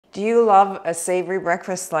Do you love a savory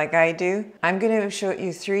breakfast like I do? I'm going to show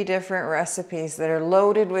you 3 different recipes that are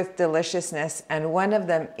loaded with deliciousness, and one of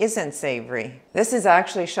them isn't savory. This is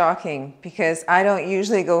actually shocking because I don't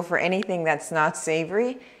usually go for anything that's not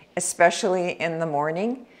savory, especially in the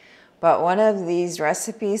morning. But one of these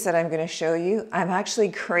recipes that I'm going to show you, I'm actually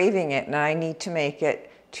craving it and I need to make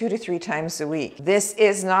it 2 to 3 times a week. This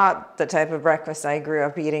is not the type of breakfast I grew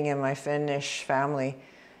up eating in my Finnish family.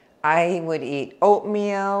 I would eat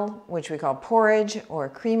oatmeal, which we call porridge, or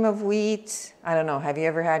cream of wheat. I don't know, have you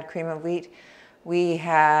ever had cream of wheat? We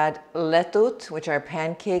had letut, which are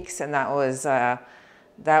pancakes, and that was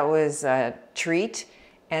a treat.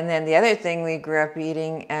 And then the other thing we grew up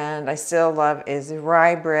eating, and I still love, is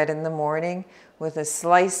rye bread in the morning with a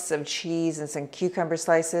slice of cheese and some cucumber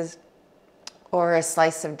slices, or a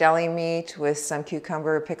slice of deli meat with some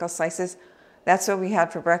cucumber pickle slices. That's what we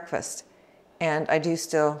had for breakfast. And I do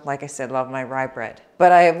still, like I said, love my rye bread.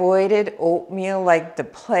 But I avoided oatmeal like the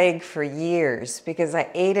plague for years because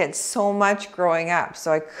I ate it so much growing up,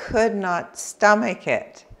 so I could not stomach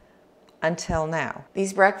it until now.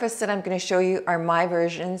 These breakfasts that I'm going to show you are my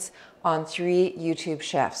versions on 3 YouTube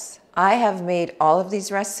chefs. I have made all of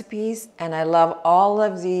these recipes and I love all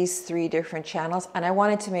of these 3 different channels, and I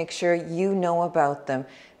wanted to make sure you know about them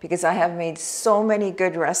because I have made so many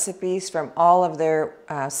good recipes from all of their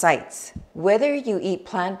sites. Whether you eat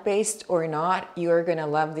plant-based or not, you're gonna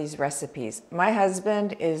love these recipes. My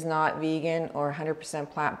husband is not vegan or 100%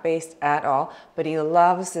 plant-based at all, but he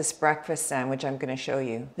loves this breakfast sandwich I'm gonna show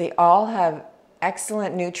you. They all have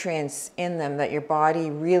excellent nutrients in them that your body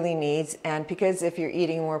really needs, and because if you're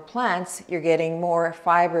eating more plants, you're getting more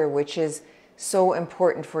fiber, which is so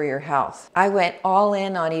important for your health. I went all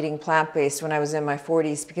in on eating plant-based when I was in my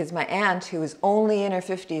 40s because my aunt, who was only in her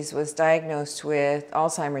 50s, was diagnosed with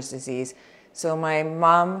Alzheimer's disease. So my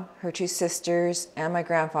mom, her 2 sisters, and my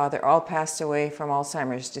grandfather all passed away from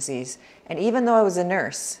Alzheimer's disease. And even though I was a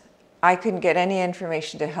nurse, I couldn't get any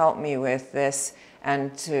information to help me with this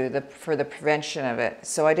and for the prevention of it.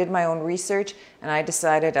 So I did my own research and I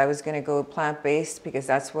decided I was going to go plant-based because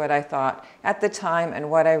that's what I thought at the time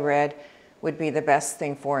and what I read would be the best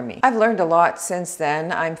thing for me. I've learned a lot since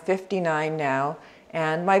then. I'm 59 now,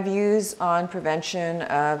 and my views on prevention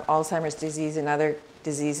of Alzheimer's disease and other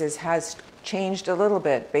diseases has changed a little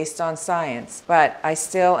bit based on science, but I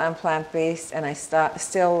still am plant-based and I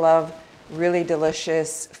still love really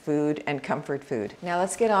delicious food and comfort food. Now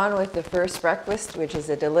let's get on with the first breakfast, which is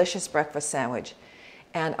a delicious breakfast sandwich.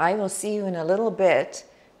 And I will see you in a little bit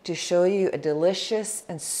to show you a delicious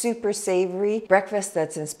and super savory breakfast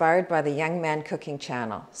that's inspired by the Young Man Cooking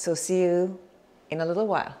channel. So see you in a little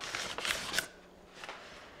while.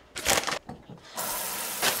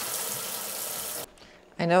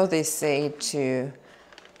 I know they say to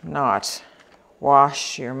not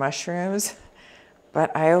wash your mushrooms,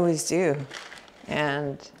 but I always do.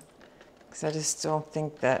 And because I just don't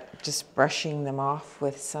think that just brushing them off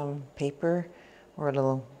with some paper or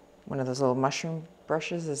one of those little mushroom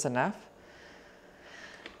brushes is enough.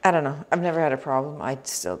 I don't know. I've never had a problem. I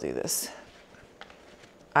still do this.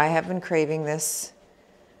 I have been craving this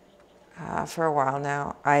for a while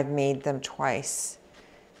now. I've made them twice.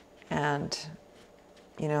 And,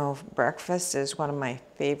 you know, breakfast is one of my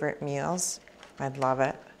favorite meals. I love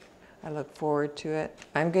it. I look forward to it.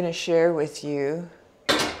 I'm going to share with you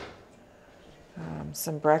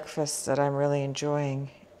some breakfasts that I'm really enjoying.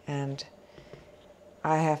 And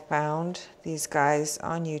I have found these guys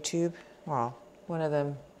on YouTube. Well, one of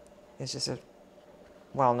them is just a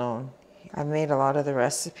well-known. I've made a lot of the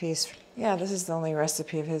recipes. Yeah, this is the only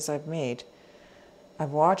recipe of his I've made. I've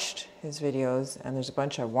watched his videos and there's a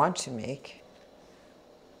bunch I want to make.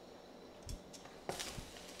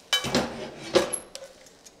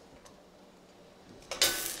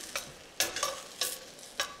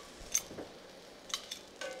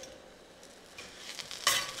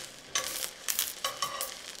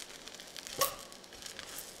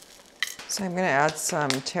 So I'm going to add some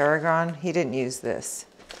tarragon. He didn't use this.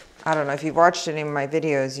 I don't know, if you've watched any of my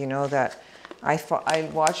videos, you know that I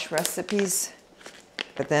watch recipes,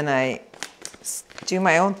 but then I do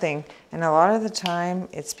my own thing. And a lot of the time,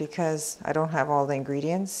 it's because I don't have all the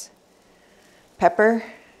ingredients. Pepper.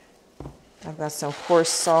 I've got some coarse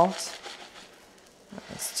salt.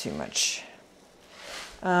 That's too much.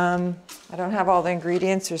 I don't have all the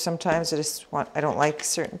ingredients, or sometimes I don't like a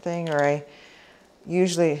certain thing, or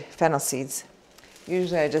usually fennel seeds.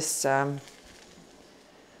 Usually I just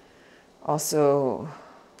also,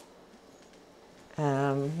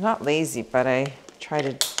 not lazy, but I try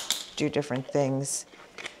to do different things,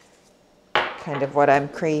 kind of what I'm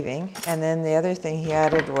craving. And then the other thing he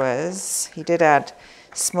added was, he did add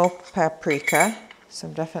smoked paprika. So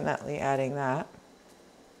I'm definitely adding that.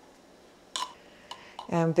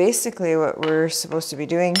 And basically what we're supposed to be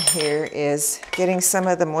doing here is getting some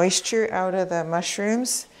of the moisture out of the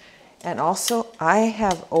mushrooms. And also I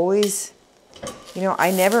have always, you know,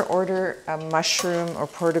 I never order a mushroom or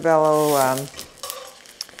portobello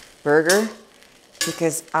burger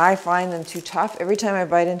because I find them too tough. Every time I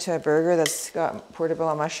bite into a burger that's got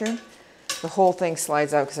portobello mushroom, the whole thing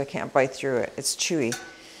slides out because I can't bite through it. It's chewy.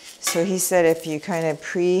 So he said if you kind of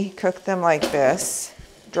pre-cook them like this,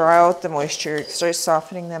 draw out the moisture, start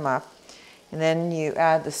softening them up, and then you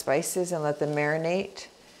add the spices and let them marinate,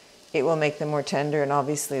 it will make them more tender, and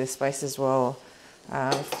obviously the spices will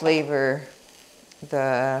flavor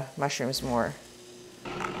the mushrooms more.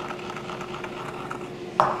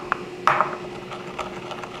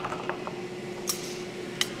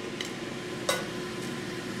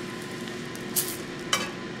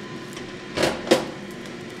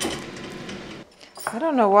 I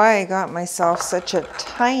don't know why I got myself such a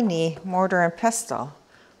tiny mortar and pestle,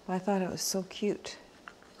 but I thought it was so cute.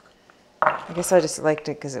 I guess I just liked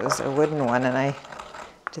it because it was a wooden one and I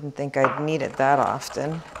didn't think I'd need it that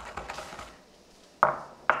often.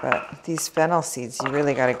 But these fennel seeds, you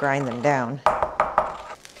really got to grind them down.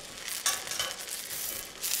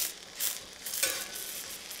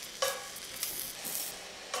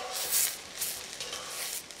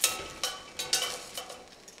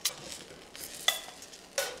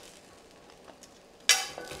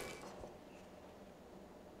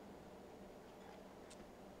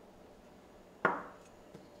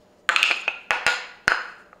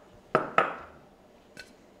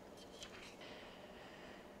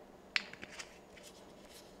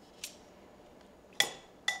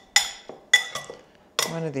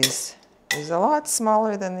 One of these is a lot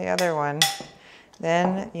smaller than the other one.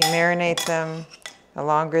 Then you marinate them. The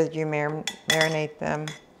longer you marinate them,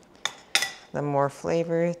 the more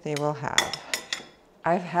flavor they will have.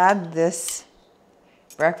 I've had this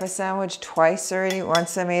breakfast sandwich twice already.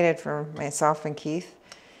 Once I made it for myself and Keith,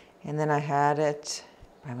 and then I had it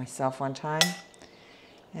by myself one time.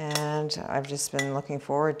 And I've just been looking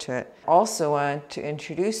forward to it. Also want to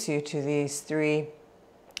introduce you to these three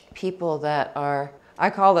people that are, I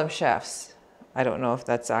call them chefs. I don't know if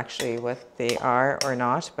that's actually what they are or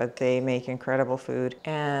not, but they make incredible food.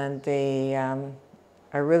 And they are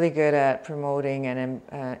really good at promoting and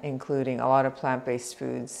including a lot of plant-based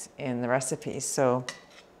foods in the recipes. So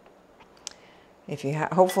if you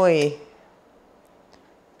hopefully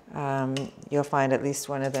you'll find at least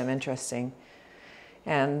one of them interesting.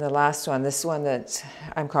 And the last one, this one that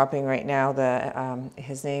I'm copying right now,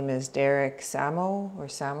 his name is Derek Samos.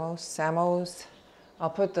 I'll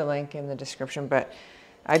put the link in the description, but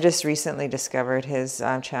I just recently discovered his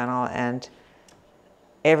channel and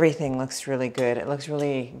everything looks really good. It looks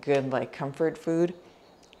really good, like comfort food.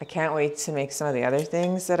 I can't wait to make some of the other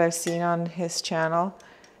things that I've seen on his channel.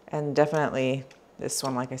 And definitely this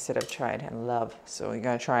one, like I said, I've tried and love. So you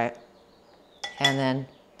gotta try it. And then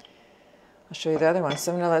I'll show you the other one.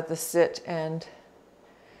 So I'm gonna let this sit, and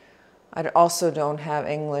I also don't have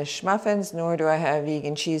English muffins, nor do I have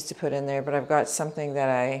vegan cheese to put in there, but I've got something that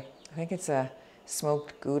I think it's a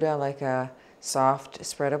smoked Gouda, like a soft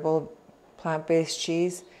spreadable plant-based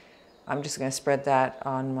cheese. I'm just gonna spread that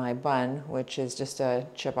on my bun, which is just a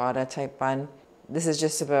ciabatta type bun. This is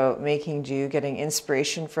just about making do, getting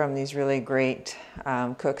inspiration from these really great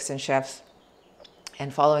cooks and chefs,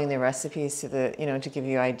 and following their recipes to to give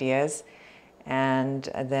you ideas, and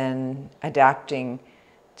then adapting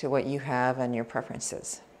to what you have and your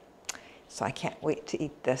preferences. So I can't wait to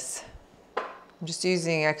eat this. I'm just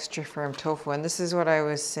using extra firm tofu, and this is what I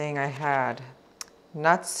was saying I had.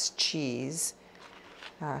 Nuts, cheese,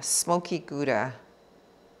 smoky Gouda,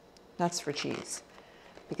 nuts for cheese,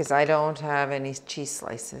 because I don't have any cheese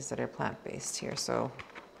slices that are plant-based here, so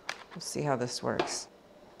we'll see how this works.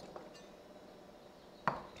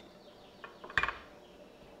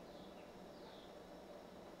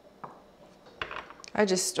 I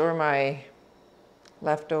just store my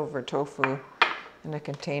leftover tofu in a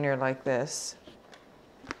container like this.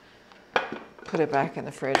 Put it back in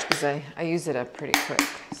the fridge because I use it up pretty quick.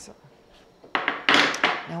 So.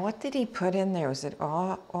 Now what did he put in there? Was it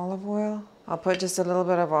olive oil? I'll put just a little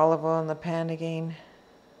bit of olive oil in the pan again.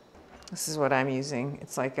 This is what I'm using.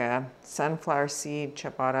 It's like a sunflower seed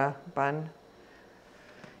ciabatta bun.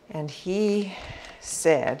 And he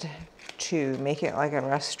said to make it like a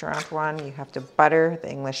restaurant one, you have to butter the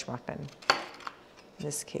English muffin. In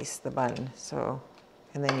this case, the bun. So,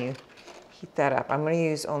 and then you heat that up. I'm going to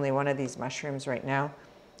use only one of these mushrooms right now.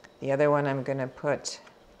 The other one I'm going to put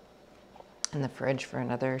in the fridge for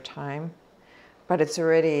another time. but it's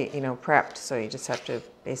already, you know, prepped, so you just have to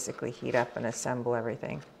basically heat up and assemble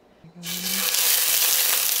everything.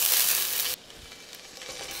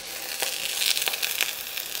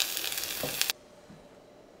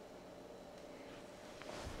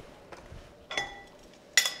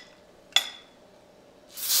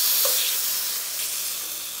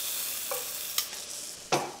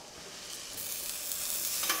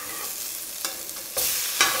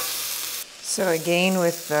 So again,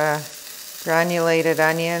 with the granulated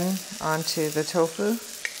onion onto the tofu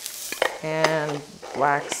and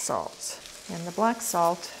black salt. And the black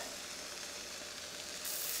salt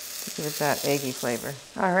to give it that eggy flavor.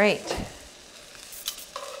 All right.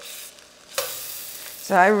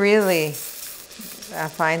 So I really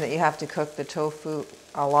find that you have to cook the tofu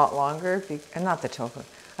a lot longer, and not the tofu.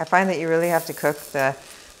 I find that you really have to cook the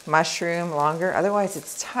mushroom longer, otherwise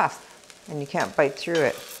it's tough and you can't bite through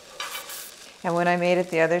it. And when I made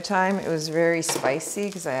it the other time, it was very spicy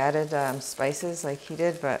because I added spices like he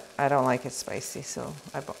did, but I don't like it spicy, so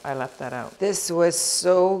I left that out. This was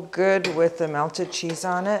so good with the melted cheese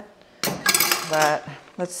on it, but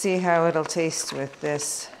let's see how it'll taste with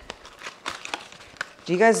this.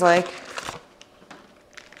 Do you guys like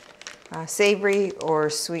savory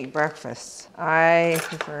or sweet breakfasts? I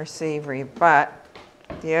prefer savory, but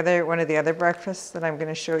one of the other breakfasts that I'm going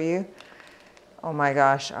to show you, oh my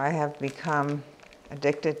gosh, I have become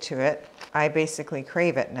addicted to it. I basically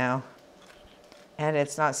crave it now. And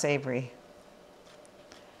it's not savory.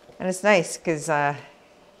 And it's nice because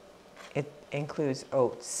it includes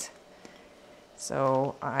oats.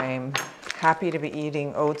 So I'm happy to be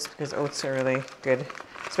eating oats because oats are really good,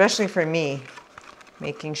 especially for me.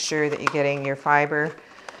 Making sure that you're getting your fiber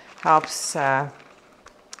helps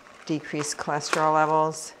decrease cholesterol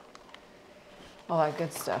levels. All that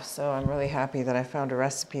good stuff. So I'm really happy that I found a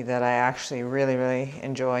recipe that I actually really, really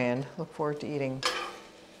enjoy and look forward to eating.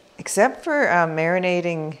 Except for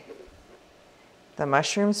marinating the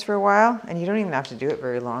mushrooms for a while, and you don't even have to do it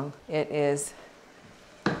very long. It is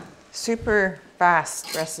super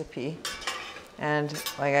fast recipe, and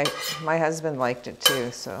my husband liked it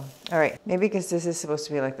too. So all right, maybe because this is supposed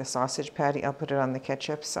to be like the sausage patty, I'll put it on the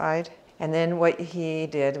ketchup side. And then what he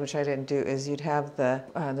did, which I didn't do, is you'd have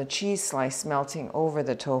the cheese slice melting over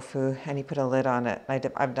the tofu, and he put a lid on it.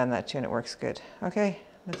 I've done that too, and it works good. Okay,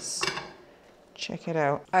 let's check it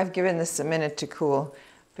out. I've given this a minute to cool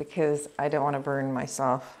because I don't want to burn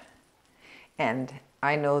myself. And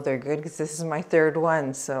I know they're good because this is my third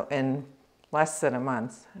one, so in less than a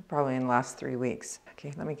month, probably in the last 3 weeks.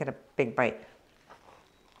 Okay, let me get a big bite.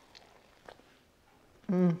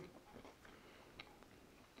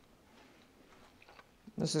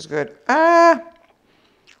 This is good.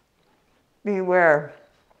 Beware.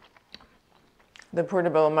 The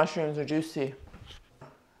portobello mushrooms are juicy.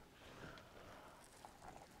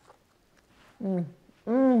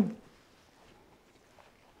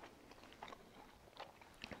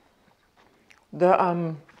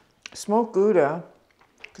 The smoked Gouda,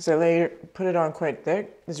 because I later put it on quite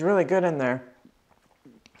thick, is really good in there.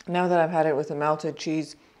 Now that I've had it with the melted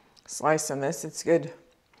cheese slice on this, it's good.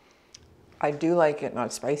 I do like it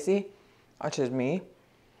not spicy, which is me.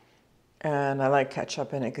 And I like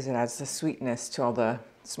ketchup in it because it adds the sweetness to all the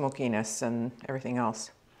smokiness and everything else.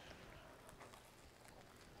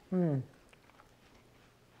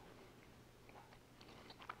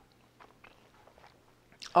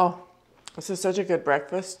 Oh, this is such a good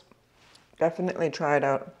breakfast. Definitely try it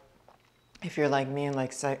out if you're like me and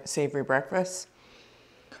like savory breakfasts.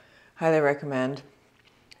 Highly recommend.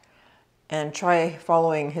 And try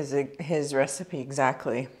following his recipe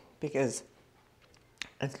exactly because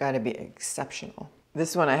it's got to be exceptional.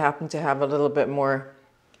 This one I happen to have a little bit more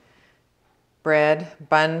bread,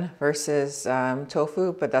 bun versus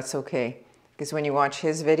tofu, but that's okay. Because when you watch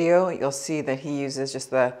his video, you'll see that he uses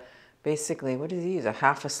just basically, what does he use? A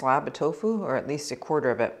slab of tofu, or at least a quarter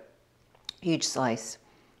of it, each slice.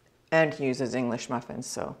 And he uses English muffins,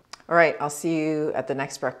 so. All right, I'll see you at the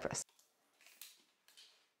next breakfast.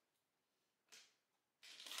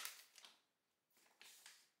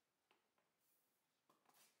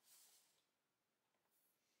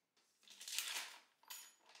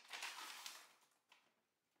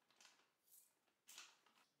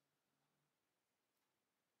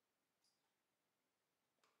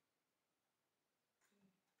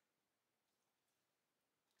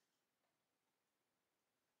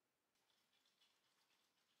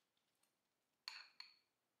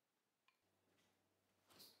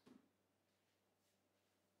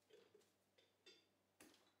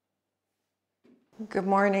 Good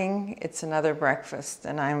morning. It's another breakfast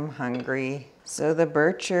and I'm hungry. So the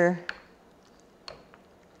bircher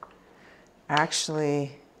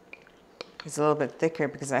actually is a little bit thicker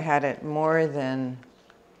because I had it more than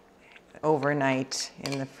overnight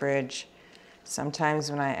in the fridge.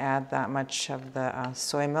 Sometimes when I add that much of the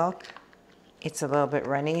soy milk, it's a little bit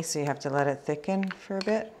runny, so you have to let it thicken for a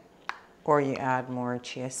bit, or you add more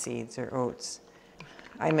chia seeds or oats.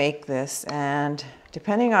 I make this, and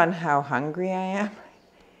depending on how hungry I am,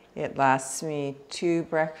 it lasts me 2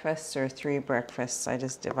 breakfasts or 3 breakfasts. I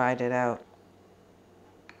just divide it out.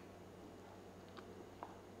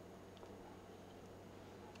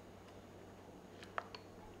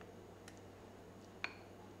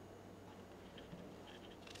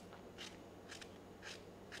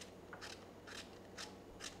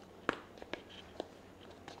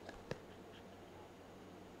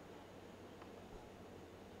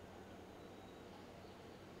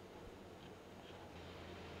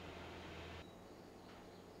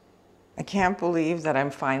 I can't believe that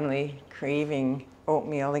I'm finally craving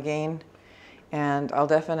oatmeal again, and I'll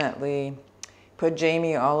definitely put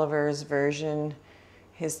Jamie Oliver's version,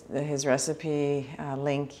 his recipe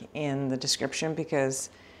link in the description, because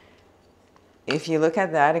if you look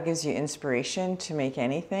at that, it gives you inspiration to make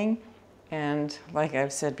anything. And like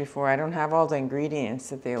I've said before, I don't have all the ingredients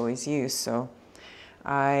that they always use, so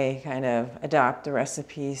I kind of adapt the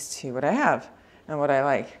recipes to what I have and what I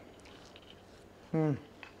like.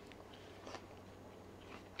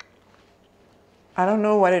 I don't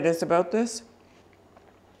know what it is about this,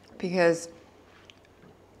 because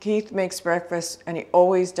Keith makes breakfast and he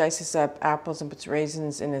always dices up apples and puts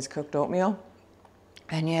raisins in his cooked oatmeal,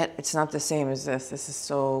 and yet it's not the same as this. This is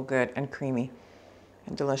so good and creamy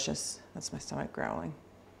and delicious. That's my stomach growling.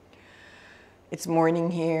 It's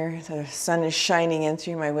morning here. The sun is shining in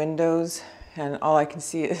through my windows, and all I can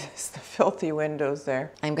see is the filthy windows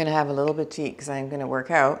there. I'm gonna have a little bit to eat because I'm gonna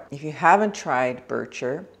work out. If you haven't tried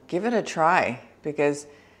bircher, give it a try, because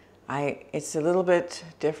it's a little bit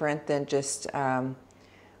different than just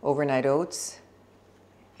overnight oats,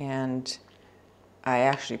 and I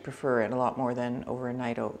actually prefer it a lot more than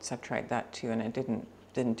overnight oats. I've tried that too, and it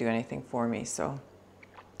didn't do anything for me, so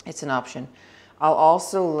it's an option. I'll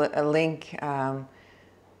also link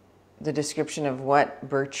the description of what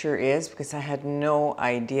bircher is, because I had no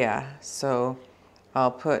idea, so I'll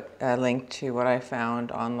put a link to what I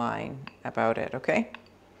found online about it, okay?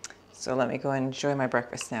 So let me go and enjoy my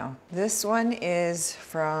breakfast now. This one is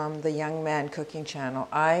from the Young Man Cooking channel.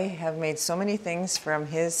 I have made so many things from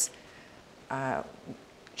his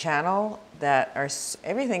channel that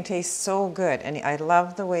everything tastes so good, and I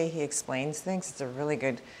love the way he explains things. It's a really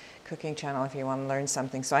good cooking channel if you want to learn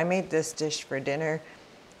something. So I made this dish for dinner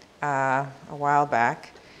a while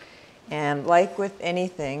back, and like with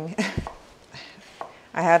anything,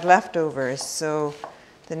 I had leftovers, so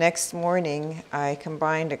the next morning, I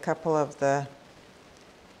combined a couple of the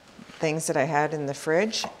things that I had in the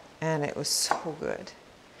fridge, and it was so good.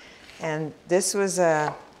 And this was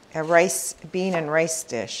a bean and rice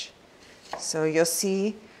dish. So you'll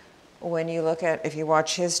see when you look at, if you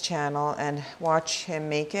watch his channel and watch him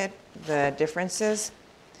make it, the differences.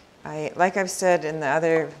 Like I've said in the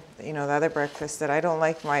other breakfast, that I don't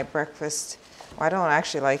like my breakfast, well, I don't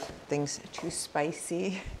actually like things too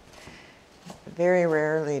spicy. Very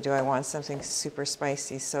rarely do I want something super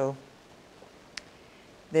spicy, so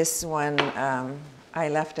this one I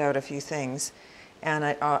left out a few things, and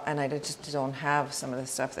I just don't have some of the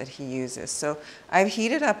stuff that he uses. So I've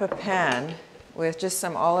heated up a pan with just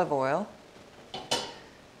some olive oil.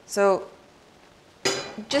 So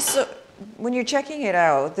when you're checking it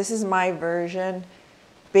out, this is my version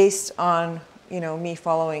based on me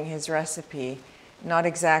following his recipe. Not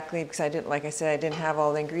exactly, because like I said, I didn't have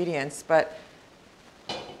all the ingredients, but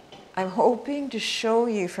I'm hoping to show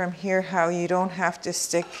you from here how you don't have to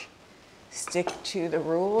stick to the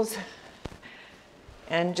rules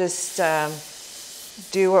and just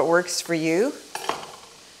do what works for you.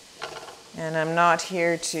 And I'm not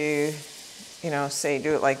here to, say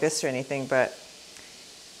do it like this or anything, but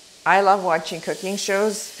I love watching cooking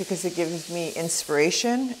shows because it gives me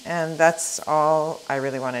inspiration, and that's all I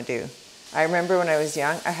really want to do. I remember when I was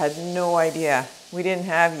young, I had no idea. We didn't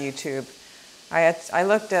have YouTube. I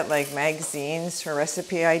looked at like magazines for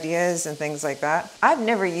recipe ideas and things like that. I've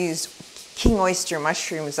never used king oyster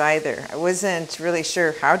mushrooms either. I wasn't really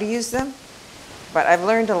sure how to use them, but I've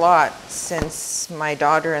learned a lot since my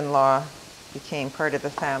daughter-in-law became part of the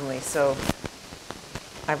family. So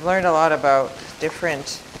I've learned a lot about different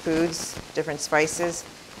foods, different spices,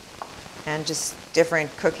 and just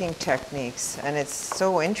different cooking techniques, and it's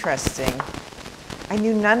so interesting. I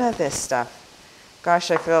knew none of this stuff.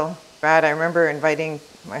 Gosh, I feel bad. I remember inviting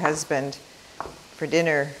my husband for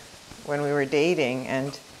dinner when we were dating,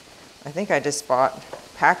 and I think I just bought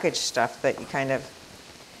packaged stuff that you kind of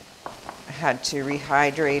had to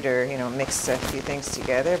rehydrate or, you know, mix a few things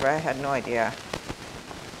together, but I had no idea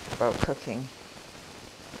about cooking.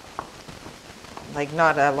 Like,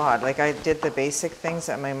 not a lot. Like, I did the basic things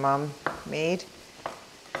that my mom made.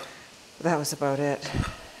 That was about it.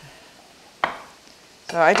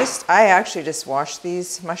 So I actually just wash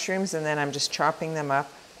these mushrooms and then I'm just chopping them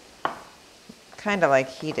up, kind of like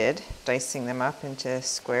he did, dicing them up into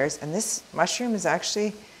squares. And this mushroom is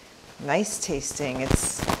actually nice tasting.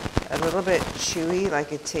 It's a little bit chewy,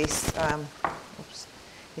 like it tastes,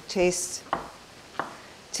 it tastes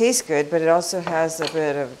good, but it also has a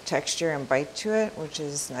bit of texture and bite to it, which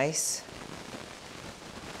is nice.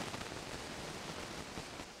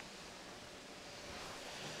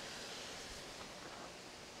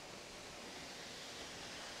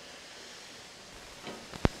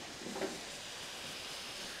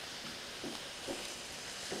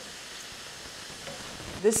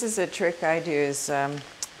 This is a trick I do is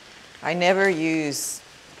I never use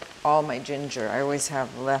all my ginger. I always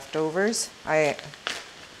have leftovers. I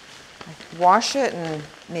wash it and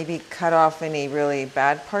maybe cut off any really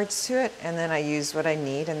bad parts to it, and then I use what I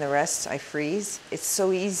need and the rest I freeze. It's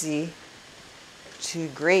so easy to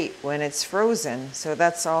grate when it's frozen, so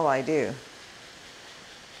that's all I do.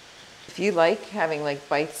 If you like having like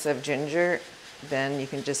bites of ginger, then you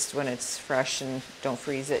can just, when it's fresh and don't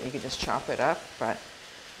freeze it, you can just chop it up. But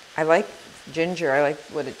I like ginger, I like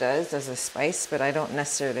what it does as a spice, but I don't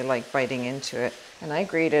necessarily like biting into it. And I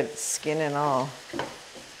grate it skin and all.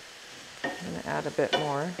 I'm gonna add a bit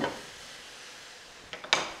more.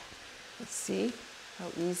 Let's see how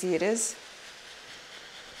easy it is.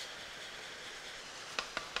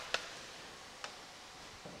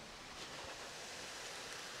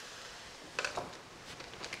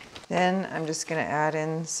 Then I'm just gonna add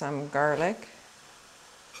in some garlic.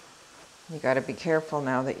 You gotta be careful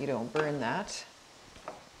now that you don't burn that.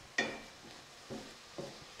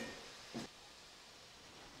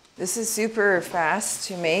 This is super fast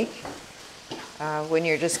to make when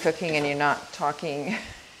you're just cooking and you're not talking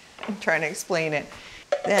and trying to explain it.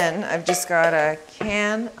 Then I've just got a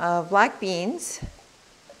can of black beans.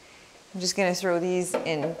 I'm just gonna throw these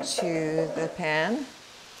into the pan.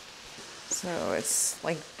 So it's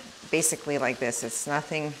like basically like this. It's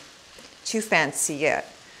nothing too fancy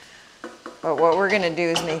yet. But what we're gonna do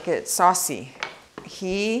is make it saucy.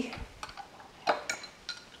 He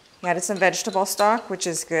added some vegetable stock, which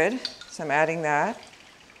is good. So I'm adding that.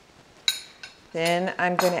 Then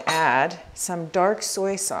I'm gonna add some dark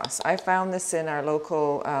soy sauce. I found this in our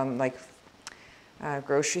local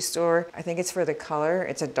grocery store. I think it's for the color.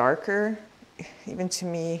 It's a darker, even to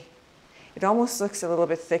me, it almost looks a little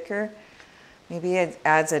bit thicker. Maybe it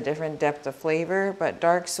adds a different depth of flavor, but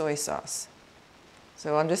dark soy sauce.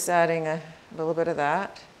 So I'm just adding a little bit of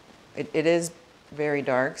that. It is very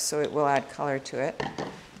dark, so it will add color to it.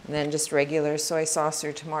 And then just regular soy sauce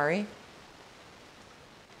or tamari.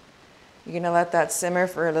 You're gonna let that simmer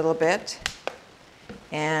for a little bit.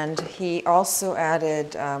 And he also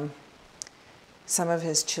added some of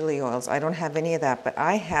his chili oils. I don't have any of that, but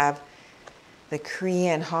I have the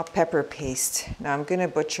Korean hot pepper paste. Now I'm gonna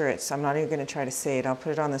butcher it, so I'm not even gonna try to say it. I'll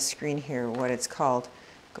put it on the screen here, what it's called.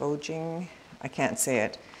 Gojing, I can't say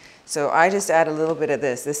it. So I just add a little bit of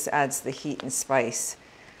this. This adds the heat and spice.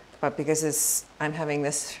 But because I'm having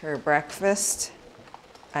this for breakfast,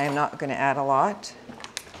 I am not gonna add a lot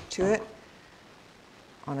to it.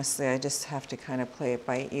 Honestly, I just have to kind of play it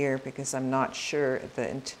by ear because I'm not sure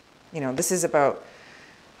that, you know, this is about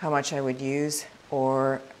how much I would use,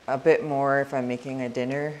 or a bit more if I'm making a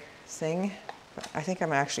dinner thing. But I think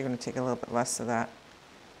I'm actually gonna take a little bit less of that.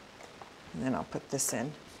 And then I'll put this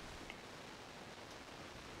in.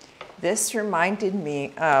 This reminded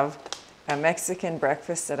me of a Mexican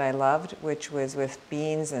breakfast that I loved, which was with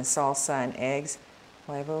beans and salsa and eggs,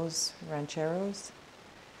 huevos rancheros.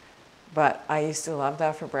 But I used to love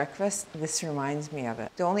that for breakfast. This reminds me of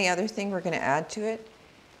it. The only other thing we're gonna add to it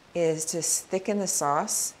is to thicken the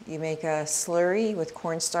sauce. You make a slurry with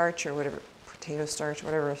cornstarch or whatever, potato starch,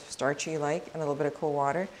 whatever starch you like, and a little bit of cold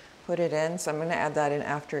water. Put it in, so I'm gonna add that in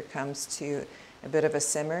after it comes to a bit of a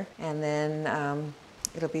simmer. And then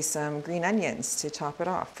it'll be some green onions to top it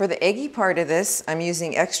off. For the eggy part of this, I'm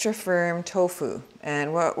using extra firm tofu.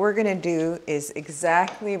 And what we're gonna do is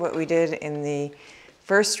exactly what we did in the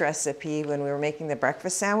first recipe when we were making the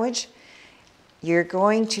breakfast sandwich. You're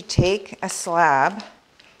going to take a slab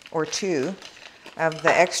or two of the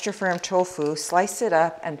extra firm tofu, slice it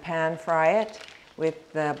up and pan fry it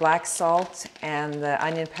with the black salt and the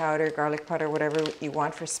onion powder, garlic powder, whatever you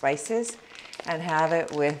want for spices, and have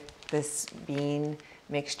it with this bean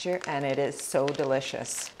mixture, and it is so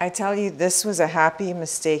delicious. I tell you, this was a happy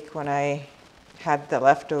mistake when I had the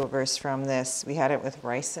leftovers from this. We had it with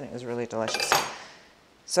rice and it was really delicious.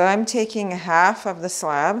 So I'm taking half of the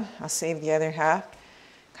slab, I'll save the other half,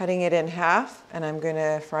 cutting it in half, and I'm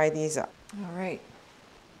gonna fry these up. All right,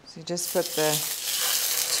 so just put the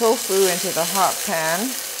tofu into the hot pan.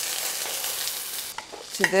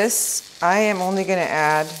 To this, I am only gonna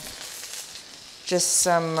add just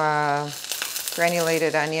some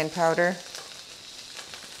granulated onion powder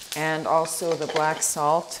and also the black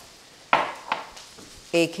salt,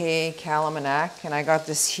 aka Calamanak, and I got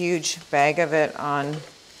this huge bag of it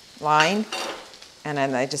online, and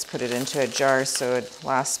then I just put it into a jar so it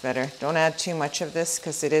lasts better. Don't add too much of this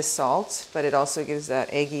because it is salt, but it also gives that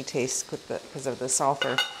eggy taste because of the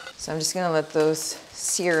sulfur. So I'm just gonna let those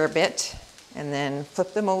sear a bit and then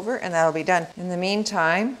flip them over and that'll be done. In the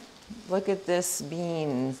meantime, look at this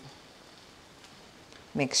bean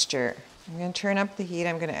mixture. I'm gonna turn up the heat.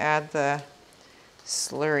 I'm gonna add the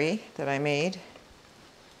slurry that I made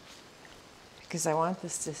because I want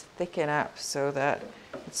this to thicken up so that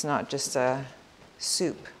it's not just a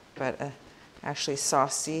soup, but actually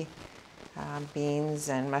saucy beans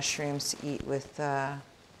and mushrooms to eat with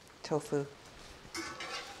tofu.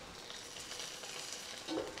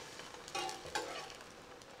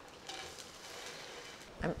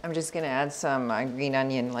 I'm just gonna add some green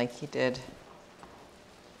onion like he did,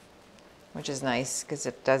 which is nice because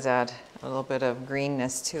it does add a little bit of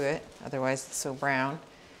greenness to it. Otherwise it's so brown.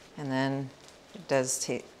 And then it does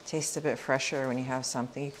taste a bit fresher when you have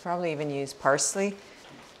something. You could probably even use parsley,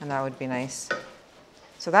 and that would be nice.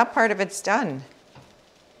 So that part of it's done.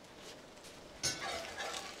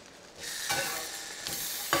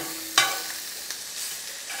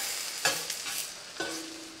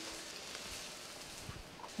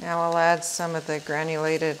 Now I'll add some of the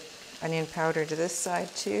granulated onion powder to this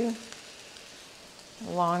side too,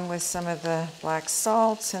 along with some of the black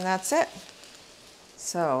salt, and that's it.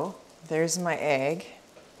 So there's my egg,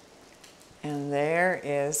 and there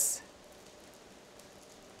is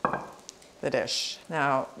the dish.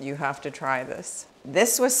 Now you have to try this.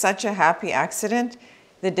 This was such a happy accident.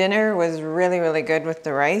 The dinner was really, really good with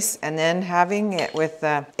the rice, and then having it with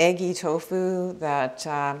the eggy tofu that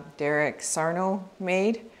Derek Sarno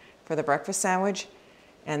made for the breakfast sandwich,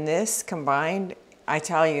 and this combined, I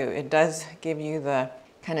tell you, it does give you the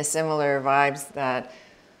kind of similar vibes that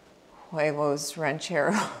Huevos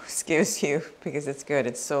Rancheros gives you, because it's good.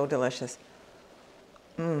 It's so delicious.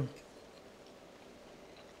 I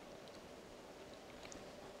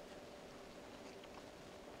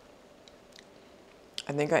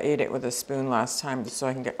think I ate it with a spoon last time so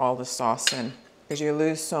I can get all the sauce in, because you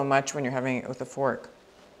lose so much when you're having it with a fork.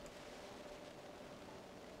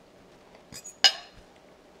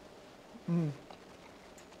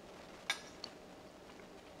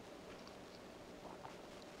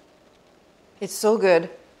 It's so good.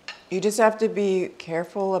 You just have to be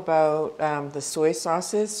careful about the soy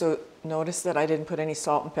sauces. So notice that I didn't put any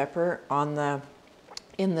salt and pepper on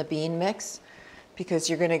in the bean mix, because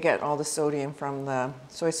you're gonna get all the sodium from the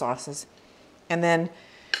soy sauces. And then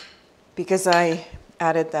because I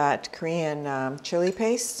added that Korean chili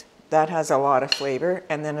paste, that has a lot of flavor.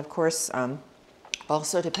 And then of course,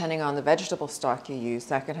 also depending on the vegetable stock you use,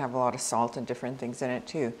 that can have a lot of salt and different things in it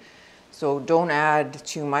too. So don't add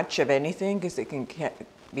too much of anything because it can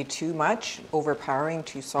be too much, overpowering,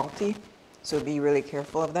 too salty. So be really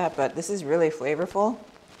careful of that. But this is really flavorful.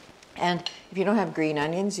 And if you don't have green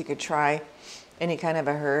onions, you could try any kind of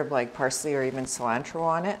a herb like parsley or even cilantro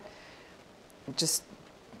on it. Just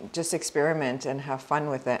experiment and have fun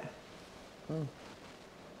with it.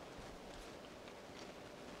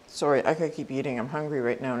 Sorry, I could keep eating. I'm hungry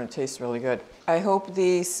right now and it tastes really good. I hope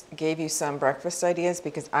these gave you some breakfast ideas,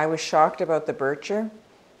 because I was shocked about the bircher.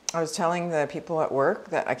 I was telling the people at work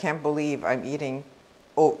that I can't believe I'm eating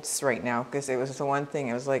oats right now, because it was the one thing,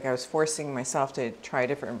 it was like I was forcing myself to try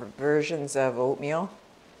different versions of oatmeal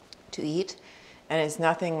to eat, and it's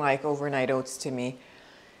nothing like overnight oats to me.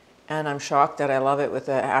 And I'm shocked that I love it with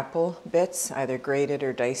the apple bits, either grated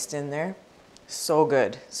or diced in there. So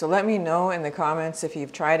good. So let me know in the comments if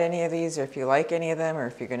you've tried any of these, or if you like any of them, or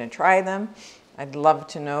if you're going to try them. I'd love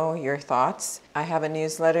to know your thoughts. I have a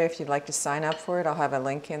newsletter if you'd like to sign up for it. I'll have a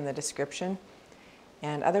link in the description.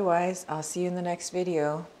 And otherwise, I'll see you in the next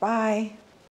video. Bye.